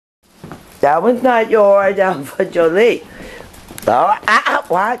That one's not yours. That one's for Jolie. Oh,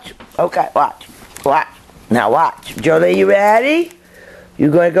 watch. Okay, watch. Watch. Now watch. Jolie, you ready? You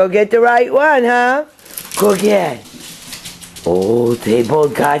gonna go get the right one, huh? Go get it. Oh, they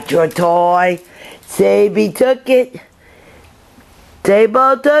both got your toy. Sabi took it. They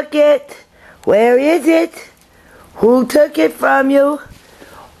both took it. Where is it? Who took it from you?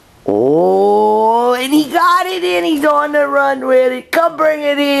 Oh, and he got it and he's on the run with it. Come bring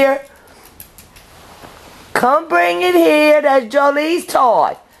it here. Come bring it here. That's Jolie's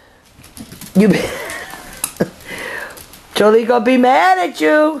toy. Jolie gonna be mad at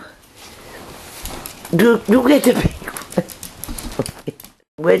you. You get the big one.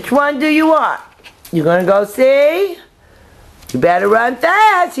 Which one do you want? You gonna go see? You better run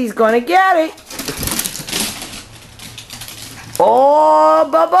fast. He's gonna get it. Oh,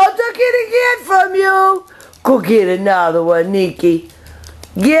 Bubba took it again from you. Go get another one, Nikki.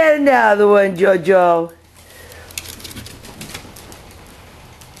 Get another one, Jojo.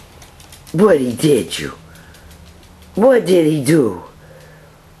 What he did you? What did he do?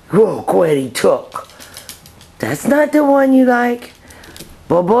 Look what he took. That's not the one you like.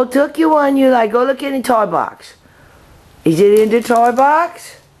 Bobo took you one you like. Go look in the toy box. Is it in the toy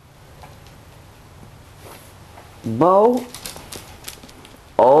box? Bo?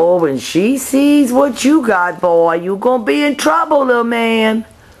 Oh, when she sees what you got, boy, you gonna be in trouble, little man.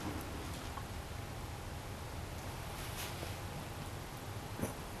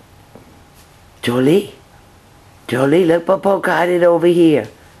 Jolie? Jolie, look, Bobo got it over here.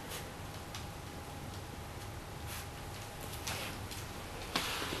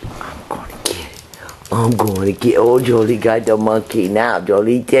 I'm gonna get, oh, Jolie got the monkey now.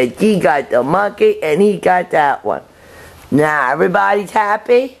 Jolie said he got the monkey and he got that one. Now, everybody's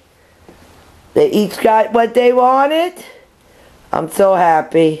happy? They each got what they wanted? I'm so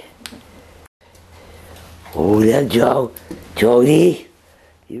happy. Oh, then Jolie,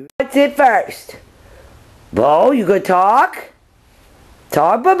 what's it first? Bo, you gonna talk?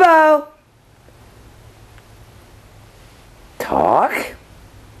 Talk, Bo. Talk?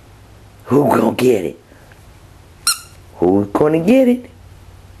 Who gonna get it? Who's gonna get it?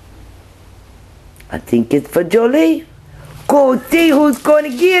 I think it's for Jolie. Go see who's gonna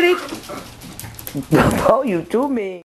get it. Oh, you too mean.